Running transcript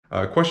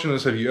Question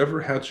is, have you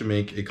ever had to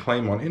make a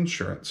claim on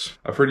insurance?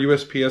 I've heard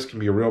USPS can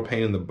be a real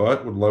pain in the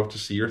butt. Would love to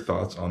see your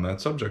thoughts on that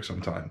subject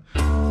sometime.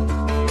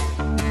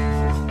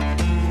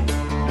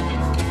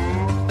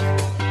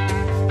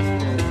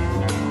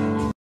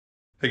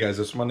 Hey guys,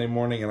 it's Monday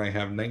morning and I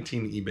have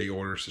 19 eBay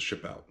orders to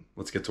ship out.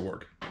 Let's get to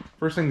work.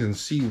 First thing's in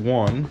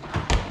C1.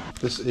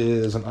 This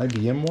is an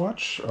IBM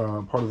watch,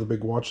 part of the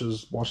big watch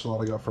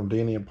lot I got from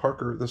Danny and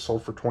Parker. This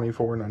sold for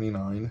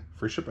 $24.99,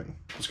 free shipping.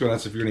 Let's go and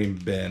ask if your name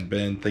Ben.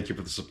 Ben, thank you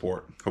for the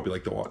support. Hope you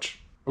like the watch.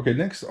 Okay,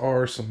 next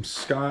are some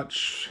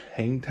Scotch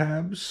hang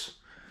tabs.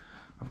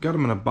 I've got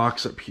them in a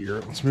box up here.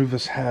 Let's move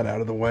this hat out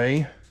of the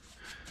way.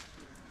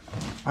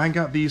 I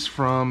got these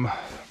from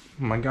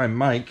my guy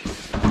Mike.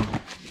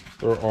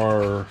 There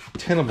are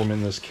 10 of them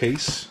in this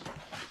case,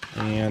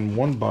 and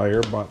one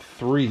buyer bought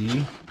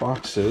 3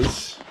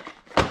 boxes.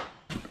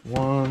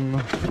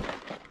 1,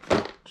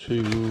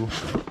 2,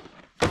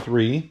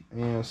 3,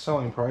 and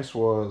selling price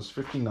was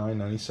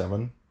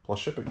 $59.97 plus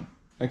shipping.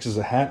 Next is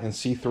a hat in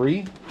C3.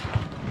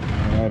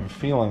 And I have a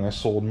feeling I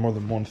sold more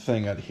than one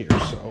thing out here,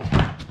 so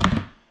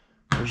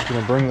we're just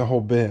gonna bring the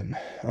whole bin.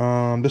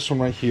 This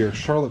one right here,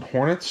 Charlotte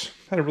Hornets,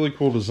 had a really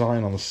cool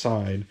design on the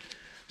side.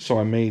 So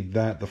I made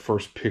that the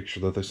first picture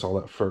that they saw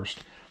that first.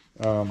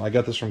 I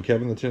got this from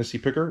Kevin, the Tennessee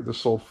Picker. This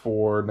sold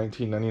for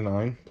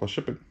 $19.99 plus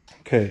shipping.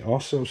 Okay,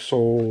 also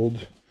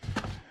sold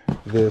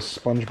this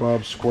SpongeBob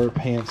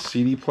SquarePants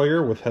CD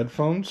player with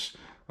headphones.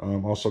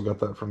 Also got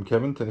that from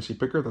Kevin, Tennessee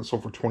Picker. That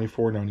sold for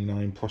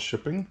 $24.99 plus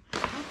shipping.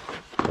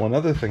 One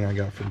other thing I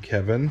got from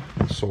Kevin,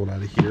 sold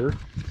out of here,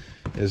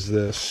 is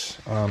this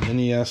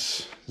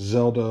NES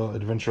Zelda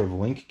Adventure of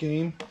Link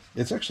game.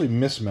 It's actually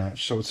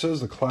mismatched, so it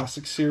says the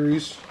classic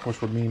series,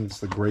 which would mean it's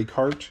the gray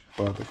cart,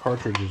 but the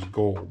cartridge is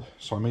gold.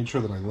 So I made sure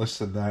that I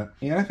listed that,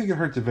 and I think it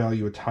hurt the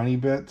value a tiny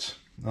bit.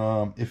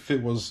 If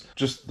it was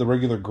just the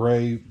regular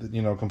gray,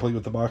 you know, complete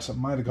with the box, it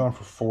might have gone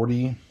for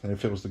 40, and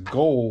if it was the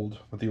gold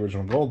with the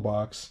original gold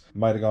box, it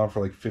might have gone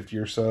for like 50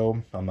 or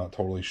so. I'm not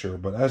totally sure,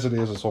 but as it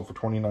is, it sold for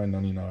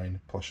 $29.99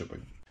 plus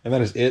shipping. And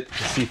that is it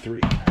for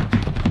C3.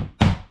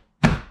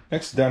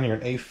 Next, down here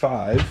in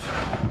A5,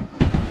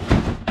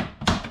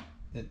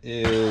 it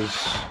is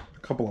a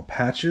couple of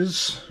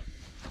patches.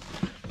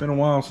 Been a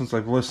while since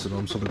I've listed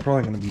them, so they're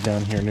probably going to be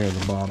down here near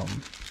the bottom.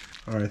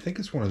 Alright, I think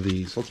it's one of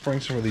these. Let's bring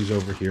some of these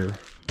over here.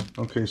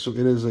 Okay, so it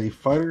is a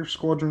Fighter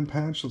Squadron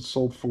patch that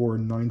sold for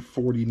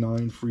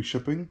 $9.49 free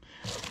shipping.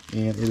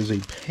 And it is a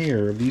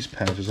pair of these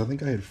patches. I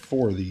think I had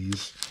 4 of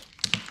these.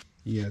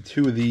 Yeah,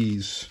 2 of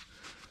these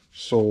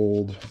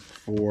sold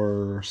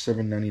for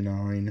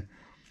 $7.99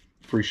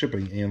 free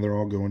shipping, and they're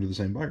all going to the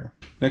same buyer.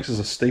 Next is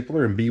a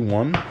stapler in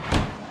B1.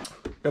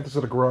 Got this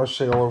at a garage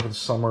sale over the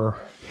summer.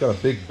 Got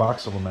a big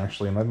box of them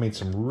actually, and I've made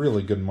some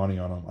really good money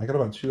on them. I got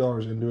about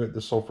 $2 into it.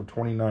 This sold for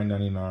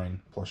 $29.99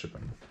 plus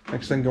shipping.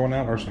 Next thing going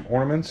out are some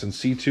ornaments in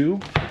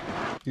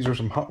C2. These are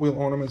some Hot Wheel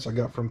ornaments I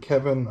got from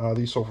Kevin.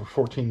 These sold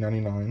for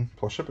 $14.99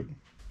 plus shipping.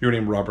 Your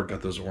name Robert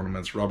got those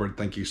ornaments. Robert,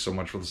 thank you so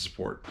much for the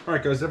support.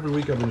 Alright guys, every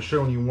week I've been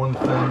showing you one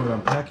thing that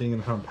I'm packing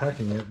and how I'm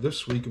packing it.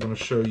 This week I'm going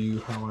to show you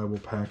how I will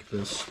pack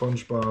this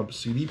SpongeBob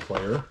CD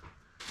player.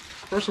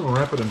 First I'm going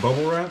to wrap it in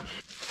bubble wrap.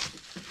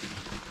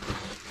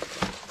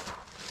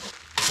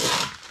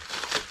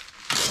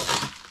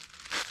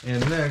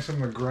 And next I'm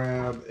going to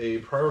grab a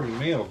priority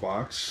mail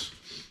box.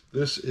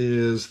 This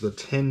is the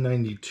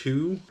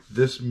 1092.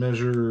 This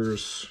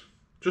measures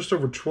just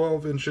over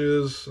 12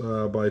 inches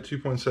by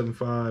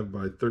 2.75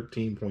 by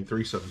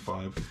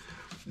 13.375.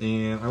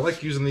 And I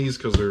like using these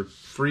because they're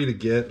free to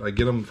get. I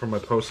get them from my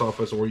post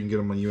office, or you can get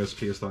them on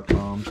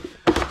USPS.com.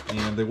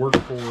 And they work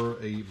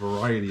for a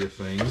variety of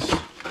things.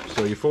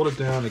 So you fold it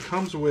down. It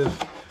comes with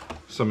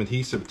some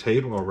adhesive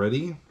tape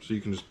already. So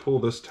you can just pull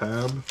this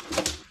tab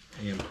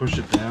and push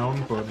it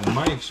down, but in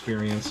my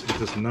experience, it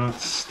does not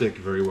stick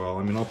very well.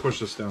 I mean, I'll push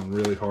this down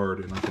really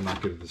hard and I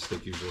cannot get it to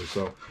stick usually.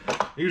 So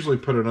I usually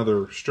put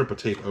another strip of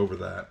tape over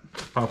that.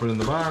 Pop it in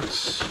the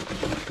box.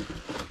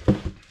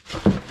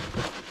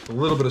 A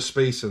little bit of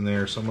space in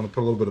there, so I'm going to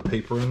put a little bit of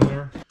paper in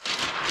there.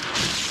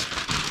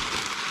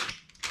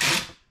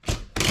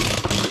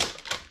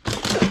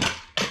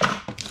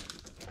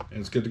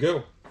 And it's good to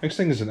go. Next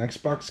thing is an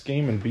Xbox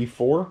game in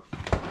B4.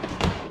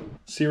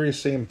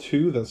 Serious Sam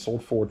 2 that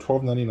sold for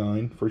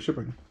 $12.99 free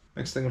shipping.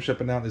 Next thing I'm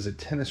shipping out is a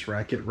tennis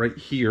racket right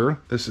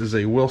here. This is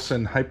a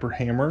Wilson Hyper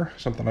Hammer,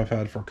 something I've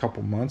had for a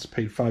couple months.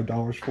 Paid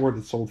 $5 for it.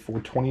 It sold for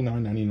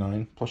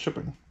 $29.99 plus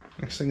shipping.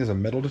 Next thing is a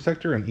metal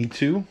detector, an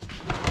E2.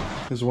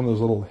 This is one of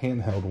those little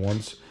handheld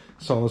ones.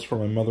 Selling this for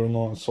my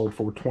mother-in-law. It sold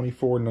for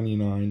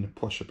 $24.99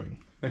 plus shipping.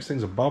 Next thing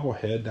is a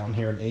bobblehead down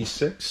here in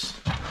A6.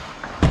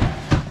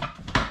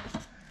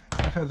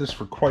 I've had this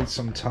for quite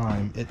some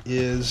time. It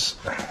is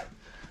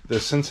the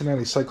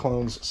Cincinnati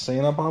Cyclones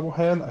Santa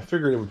bobblehead. I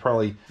figured it would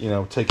probably, you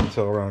know, take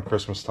until around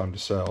Christmas time to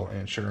sell,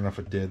 and sure enough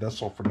it did. That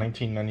sold for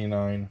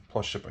 $19.99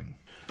 plus shipping.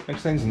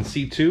 Next thing's in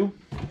C2.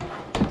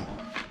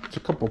 It's a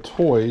couple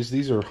toys.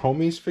 These are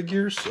Homies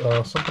figures.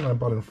 Something I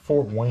bought in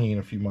Fort Wayne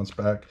a few months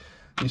back.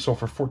 These sold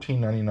for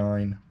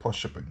 $14.99 plus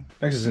shipping.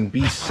 Next is in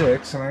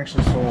B6, and I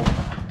actually sold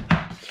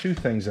two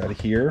things out of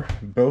here,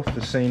 both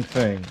the same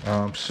thing.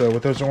 So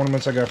with those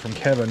ornaments I got from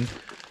Kevin,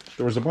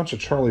 there was a bunch of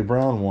Charlie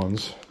Brown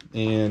ones,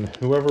 and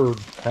whoever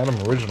had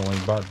them originally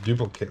bought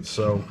duplicates.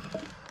 So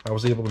I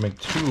was able to make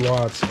 2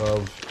 lots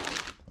of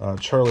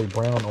Charlie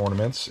Brown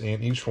ornaments,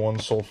 and each one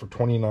sold for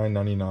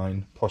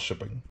 $29.99 plus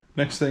shipping.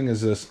 Next thing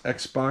is this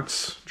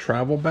Xbox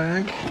travel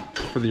bag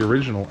for the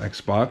original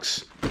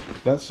Xbox.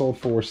 That sold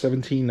for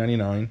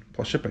 $17.99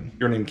 plus shipping.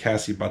 Your name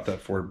Cassie bought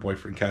that for her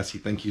boyfriend. Cassie,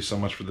 thank you so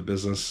much for the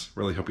business.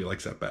 Really hope he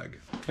likes that bag.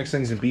 Next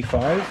thing is in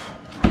B5.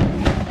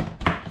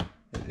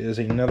 It is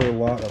another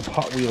lot of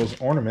Hot Wheels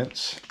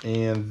ornaments,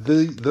 and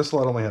this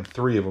lot only had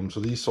 3 of them, so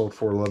these sold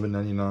for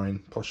 $11.99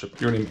 plus shipping.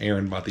 Your name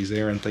Aaron bought these.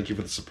 Aaron, thank you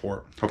for the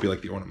support. Hope you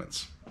like the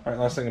ornaments. All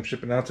right, last thing I'm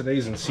shipping out today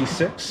is in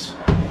C6.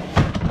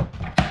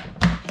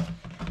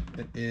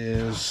 It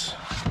is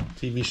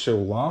TV show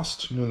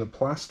Lost, new in the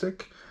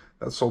plastic.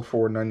 That sold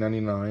for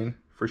 $9.99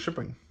 free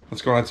shipping.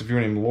 Let's go out to a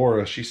viewer named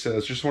Laura. She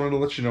says, just wanted to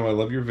let you know I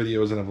love your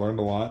videos and I've learned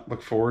a lot.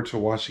 Look forward to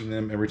watching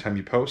them every time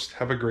you post.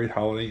 Have a great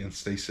holiday and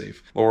stay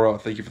safe. Laura,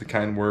 thank you for the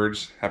kind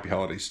words. Happy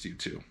holidays to you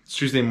too. It's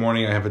Tuesday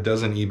morning. I have a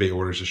dozen eBay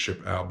orders to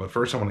ship out, but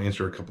first I want to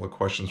answer a couple of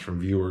questions from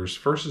viewers.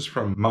 First is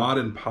from Mod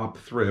and Pop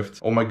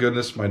Thrift. Oh my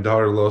goodness, my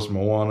daughter loves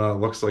Moana.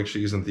 Looks like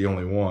she isn't the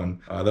only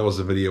one. That was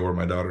a video where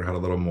my daughter had a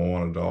little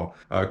Moana doll.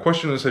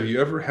 Question is, have you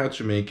ever had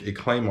to make a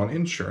claim on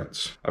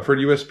insurance? I've heard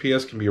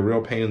USPS can be a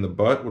real pain in the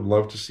butt. Would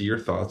love to see your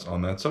thoughts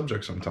on that subject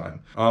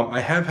sometime. I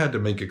have had to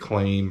make a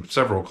claim,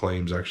 several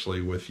claims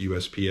actually, with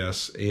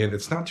USPS, and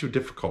it's not too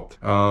difficult.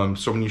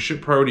 So when you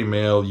ship priority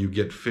mail, you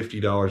get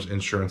 $50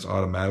 insurance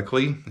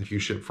automatically. If you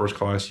ship first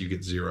class, you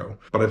get 0.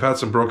 But I've had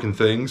some broken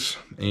things,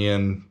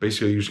 and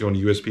basically you just go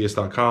into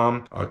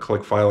USPS.com,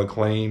 click file a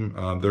claim.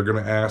 They're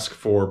going to ask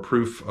for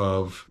proof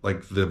of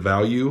like the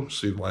value.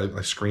 So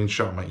I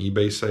screenshot my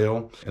eBay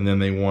sale, and then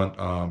they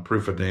want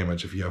proof of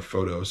damage if you have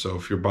photos. So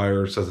if your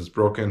buyer says it's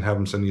broken, have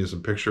them send you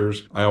some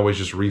pictures. I always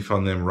just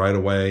refund them right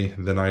away.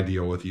 Then I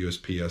deal with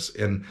USPS,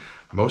 and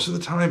most of the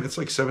time it's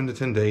like 7 to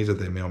 10 days that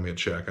they mail me a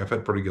check. I've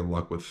had pretty good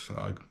luck with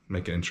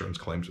making insurance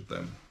claims with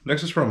them.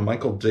 Next is from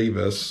Michael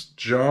Davis.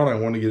 John, I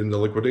want to get into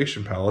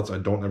liquidation pallets. I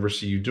don't ever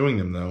see you doing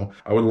them though.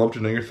 I would love to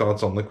know your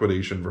thoughts on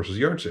liquidation versus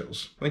yard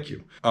sales. Thank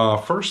you.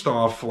 First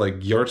off,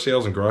 like yard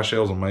sales and garage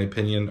sales, in my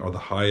opinion, are the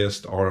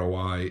highest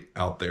ROI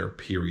out there,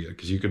 period.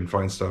 Because you can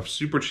find stuff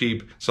super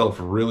cheap, sell it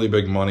for really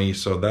big money.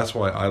 So that's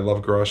why I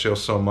love garage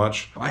sales so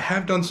much. I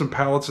have done some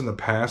pallets in the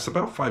past.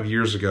 About 5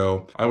 years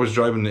ago, I was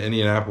driving to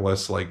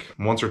Indianapolis like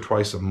once or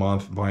twice a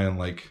month, buying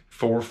like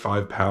 4 or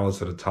 5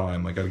 pallets at a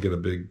time. Like I'd get a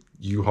big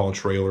U-Haul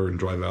trailer and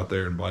drive out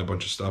there and buy a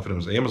bunch of stuff, and it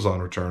was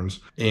Amazon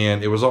returns,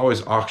 and it was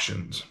always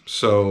auctions.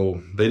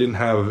 So they didn't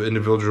have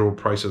individual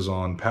prices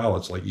on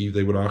pallets. Like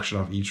they would auction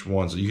off each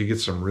one, so you could get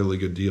some really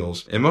good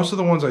deals. And most of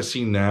the ones I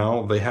see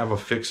now, they have a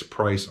fixed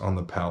price on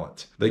the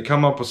pallet. They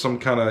come up with some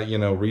kind of, you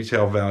know,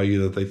 retail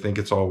value that they think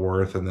it's all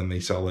worth, and then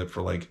they sell it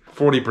for like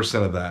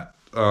 40% of that.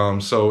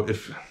 So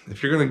if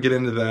you're gonna get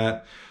into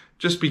that,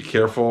 just be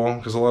careful,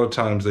 because a lot of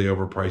times they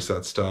overprice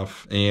that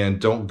stuff,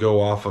 and don't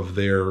go off of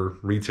their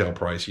retail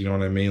price. You know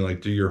what I mean? Like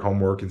do your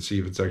homework and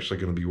see if it's actually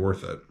going to be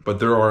worth it. But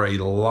there are a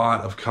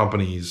lot of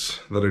companies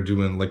that are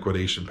doing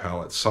liquidation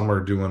pallets. Some are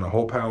doing a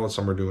whole pallet,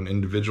 some are doing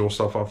individual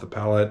stuff off the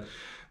pallet.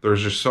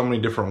 There's just so many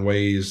different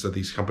ways that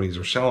these companies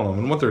are selling them.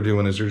 And what they're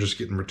doing is they're just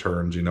getting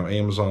returns, you know,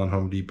 Amazon,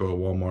 Home Depot,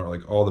 Walmart,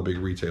 like all the big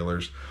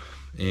retailers.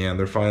 And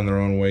they're finding their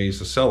own ways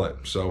to sell it.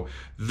 So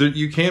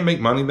you can make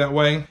money that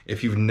way.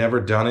 If you've never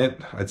done it,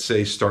 I'd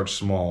say start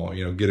small.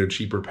 You know, get a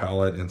cheaper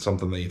pallet and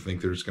something that you think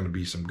there's going to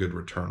be some good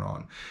return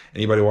on.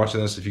 Anybody watching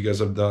this, if you guys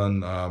have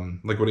done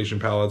liquidation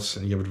pallets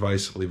and you have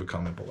advice, leave a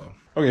comment below.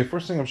 Okay,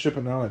 first thing I'm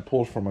shipping out, I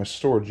pulled from my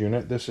storage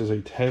unit. This is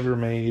a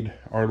tailor-made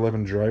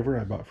R11 driver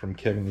I bought from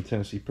Kevin the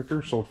Tennessee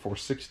Picker. Sold for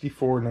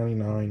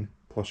 $64.99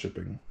 plus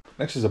shipping.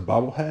 Next is a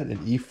bobblehead, an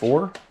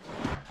E4.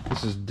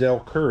 This is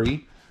Del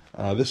Curry.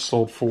 This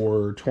sold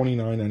for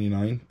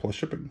 $29.99 plus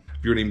shipping.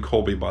 Viewer named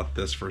Colby bought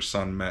this for his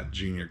son, Matt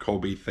Jr.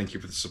 Colby, thank you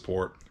for the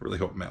support. Really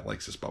hope Matt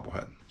likes this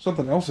bobblehead.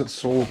 Something else that's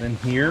sold in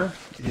here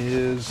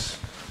is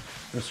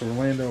this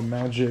Orlando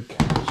Magic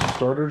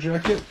starter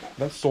jacket.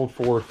 That's sold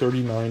for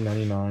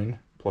 $39.99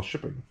 plus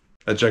shipping.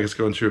 That jacket's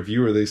going to a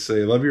viewer. They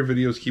say, love your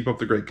videos, keep up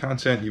the great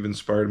content. You've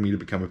inspired me to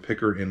become a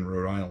picker in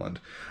Rhode Island.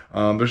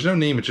 There's no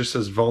name, it just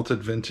says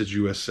Vaulted Vintage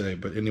USA.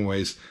 But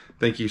anyways,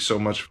 thank you so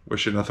much.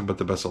 Wish you nothing but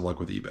the best of luck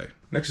with eBay.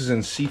 Next is in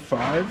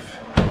C5.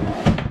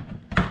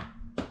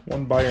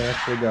 One buyer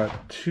actually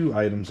got 2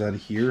 items out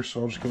of here,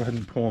 so I'll just go ahead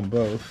and pull them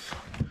both.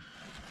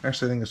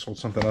 Actually, I think I sold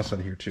something else out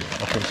of here too.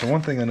 Okay, so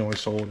one thing I know I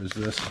sold is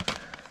this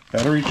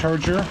battery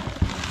charger,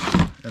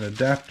 an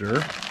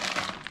adapter.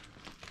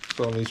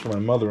 So at least for my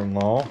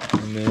mother-in-law,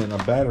 and then a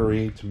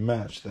battery to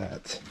match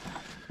that,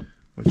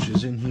 which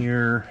is in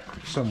here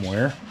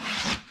somewhere.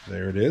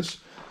 There it is.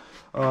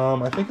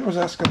 I think I was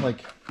asking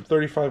like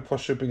 $35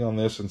 plus shipping on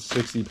this and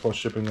 $60 plus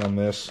shipping on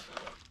this.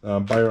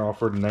 Buyer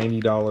offered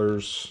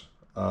 $90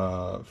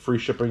 free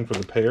shipping for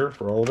the pair,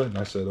 for all of it, and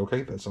I said,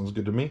 okay, that sounds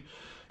good to me.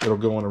 it'll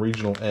go in a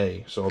regional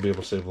A, so I'll be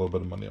able to save a little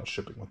bit of money on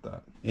shipping with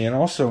that. And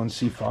also in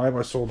C5,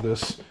 I sold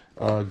this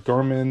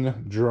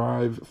Garmin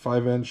Drive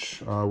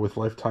 5-inch with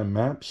lifetime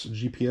maps.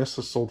 GPS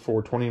is sold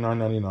for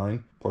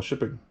 $29.99 plus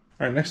shipping.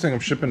 All right, next thing I'm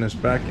shipping is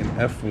back in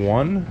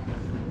F1.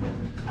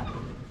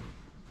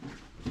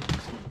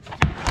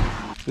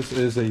 This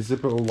is a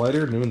Zippo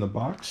lighter, new in the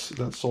box.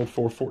 That's sold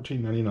for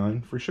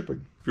 $14.99 free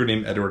shipping. If your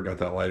name Edward got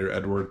that lighter,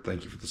 Edward,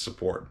 thank you for the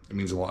support. It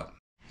means a lot.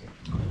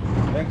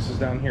 Next is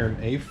down here in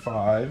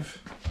A5.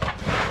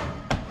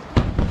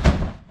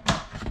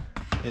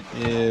 It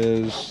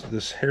is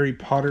this Harry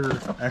Potter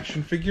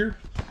action figure.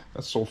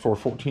 That's sold for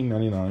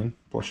 $14.99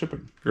 plus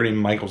shipping. Your name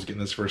Michael's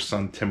getting this for his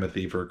son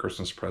Timothy for a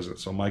Christmas present.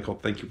 So Michael,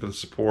 thank you for the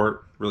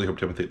support. Really hope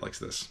Timothy likes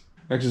this.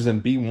 Next is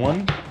in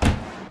B1.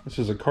 This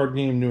is a card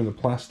game new in the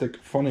plastic,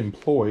 Fun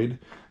Employed.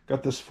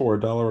 Got this for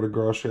 $1 at a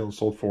garage sale.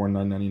 Sold for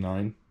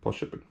 $9.99 plus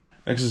shipping.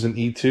 Next is an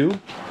E2.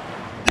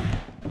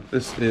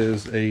 This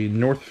is a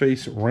North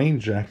Face rain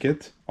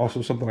jacket.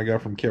 Also something I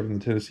got from Kevin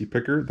the Tennessee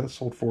Picker. That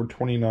sold for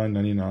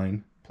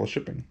 $29.99 plus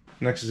shipping.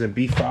 Next is a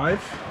B5.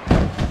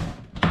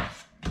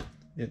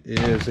 It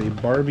is a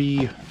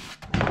Barbie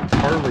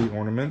Harley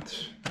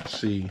ornament. Let's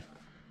see.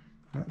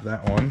 Not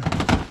that one.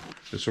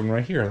 This one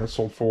right here. That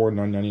sold for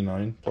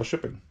 $9.99 plus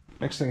shipping.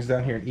 Next thing's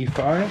down here in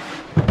E5.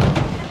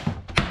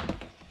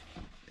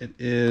 It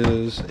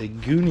is a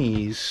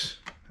Goonies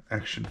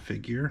action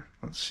figure.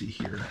 Let's see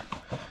here.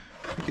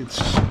 I think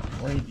it's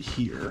right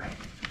here.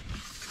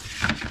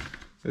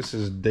 This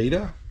is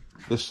Data.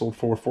 This sold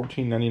for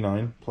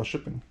 $14.99 plus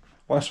shipping.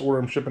 Last order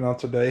I'm shipping out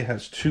today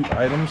has 2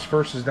 items.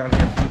 First is down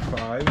here in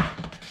E5.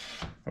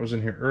 I was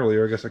in here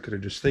earlier. I guess I could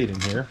have just stayed in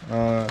here.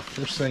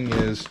 First thing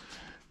is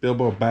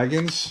Bilbo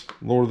Baggins,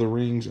 Lord of the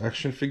Rings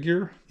action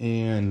figure.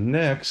 And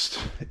next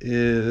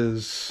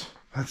is,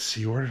 let's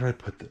see, where did I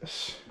put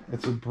this?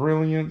 It's a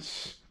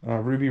Brilliance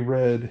ruby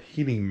red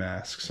heating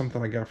mask,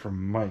 something I got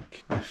from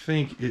Mike. I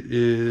think it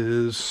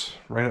is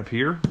right up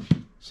here.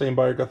 Same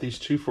buyer got these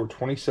 2 for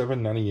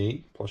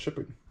 $27.98 plus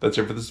shipping. That's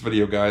it for this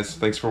video, guys.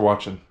 Thanks for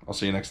watching. I'll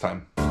see you next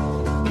time.